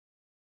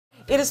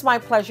It is my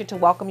pleasure to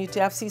welcome you to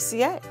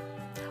FCCA,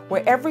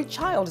 where every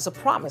child is a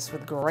promise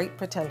with great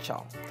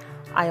potential.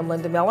 I am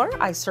Linda Miller.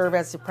 I serve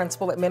as the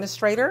principal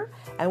administrator,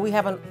 and we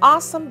have an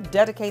awesome,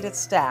 dedicated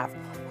staff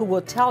who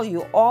will tell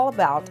you all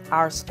about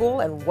our school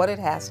and what it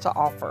has to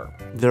offer.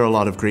 There are a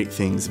lot of great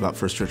things about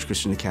First Church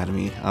Christian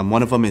Academy.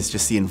 One of them is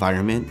just the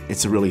environment.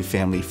 It's a really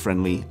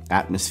family-friendly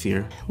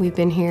atmosphere. We've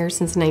been here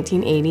since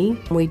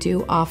 1980. We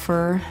do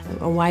offer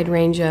a wide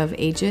range of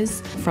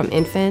ages, from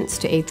infants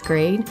to 8th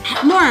grade.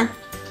 More.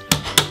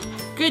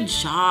 Good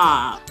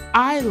job.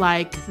 I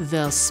like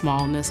the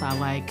smallness. I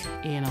like,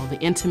 the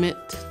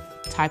intimate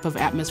type of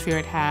atmosphere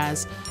it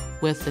has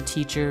with the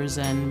teachers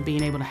and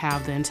being able to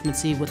have the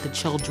intimacy with the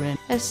children.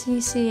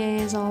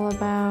 FCCA is all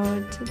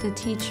about the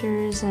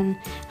teachers and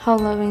how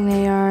loving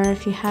they are.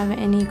 If you have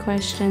any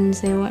questions,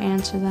 they will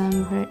answer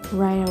them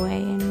right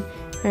away, and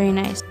very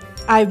nice.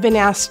 I've been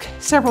asked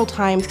several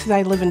times, because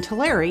I live in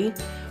Tulare,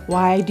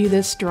 why I do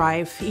this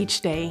drive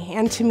each day.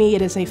 And to me,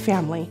 it is a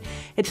family.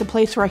 It's a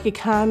place where I could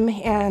come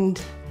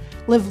and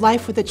live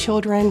life with the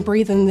children,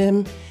 breathe in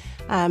them,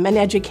 an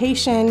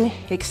education,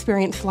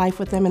 experience life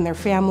with them and their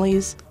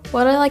families.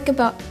 What I like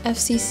about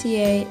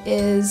FCCA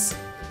is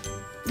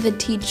the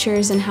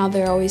teachers and how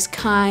they're always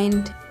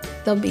kind.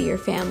 They'll be your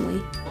family.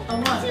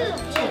 1, 2,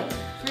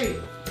 3,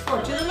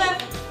 4, to the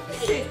left,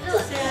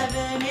 6,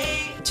 7,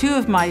 8. 2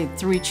 of my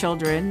 3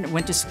 children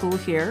went to school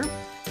here.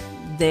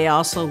 They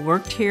also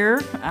worked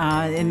here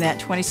in that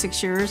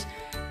 26 years.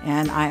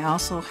 And I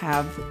also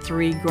have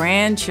 3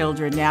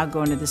 grandchildren now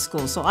going to the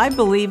school. So I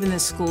believe in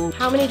this school.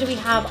 How many do we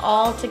have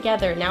all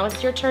together? Now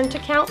it's your turn to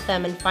count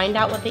them and find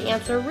out what the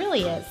answer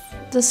really is.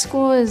 The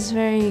school is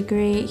very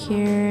great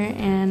here,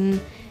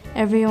 and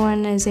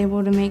everyone is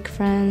able to make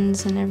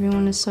friends, and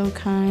everyone is so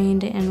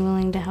kind and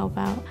willing to help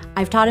out.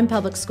 I've taught in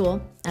public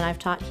school, and I've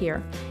taught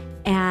here,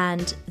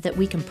 and that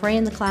we can pray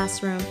in the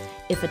classroom.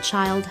 If a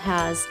child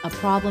has a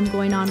problem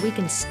going on, we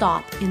can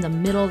stop in the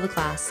middle of the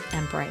class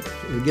and pray.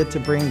 We get to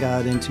bring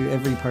God into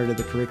every part of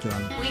the curriculum.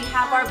 We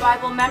have our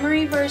Bible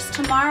memory verse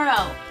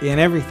tomorrow. In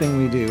everything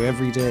we do,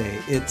 every day,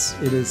 it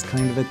is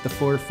kind of at the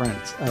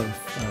forefront of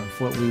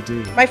what we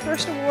do. My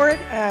first award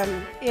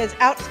is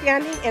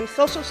Outstanding in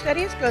Social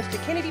Studies, goes to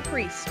Kennedy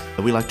Priest.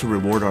 We like to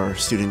reward our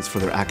students for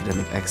their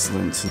academic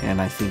excellence, and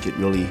I think it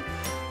really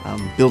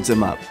builds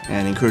them up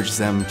and encourages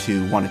them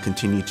to want to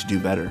continue to do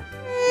better.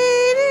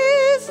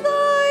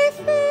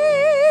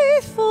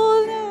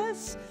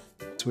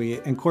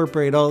 We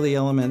incorporate all the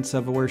elements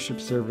of a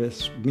worship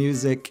service,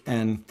 music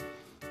and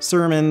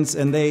sermons,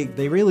 and they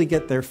really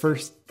get their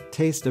first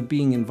taste of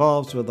being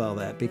involved with all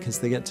that because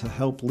they get to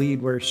help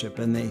lead worship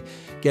and they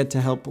get to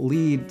help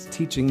lead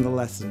teaching the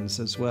lessons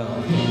as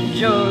well.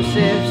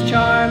 Joseph's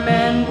charm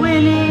and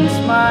winning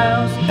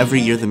smiles.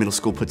 Every year the middle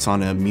school puts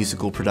on a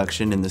musical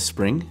production in the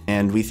spring,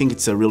 and we think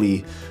it's a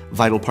really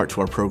vital part to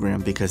our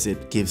program because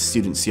it gives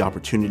students the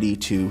opportunity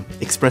to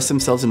express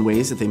themselves in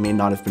ways that they may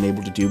not have been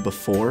able to do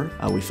before.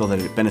 We feel that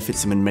it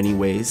benefits them in many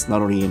ways,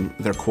 not only in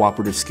their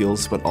cooperative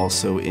skills but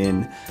also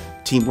in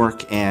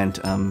teamwork and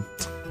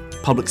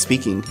public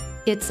speaking.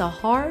 It's a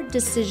hard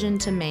decision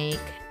to make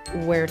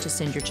where to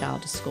send your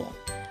child to school.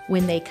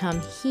 When they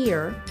come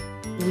here,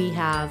 we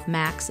have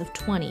max of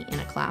 20 in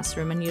a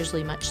classroom and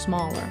usually much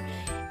smaller.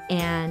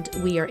 And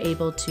we are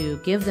able to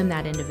give them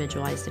that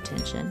individualized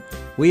attention.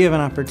 We have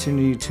an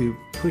opportunity to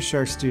push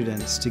our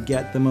students to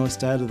get the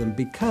most out of them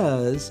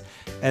because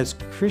as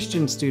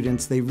Christian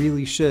students, they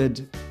really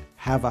should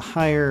have a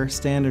higher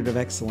standard of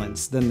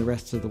excellence than the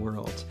rest of the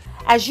world.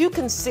 As you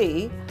can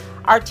see,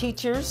 our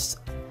teachers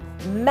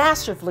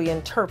masterfully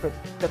interpret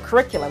the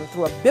curriculum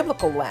through a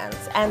biblical lens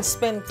and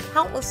spend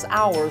countless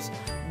hours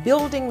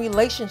building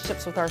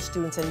relationships with our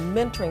students and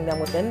mentoring them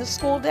within the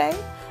school day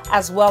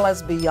as well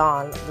as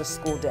beyond the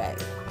school day.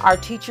 Our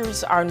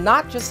teachers are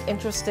not just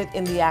interested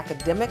in the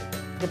academic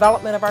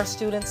development of our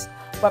students,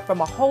 but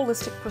from a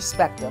holistic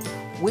perspective,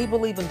 we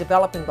believe in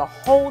developing the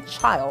whole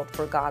child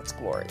for God's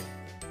glory.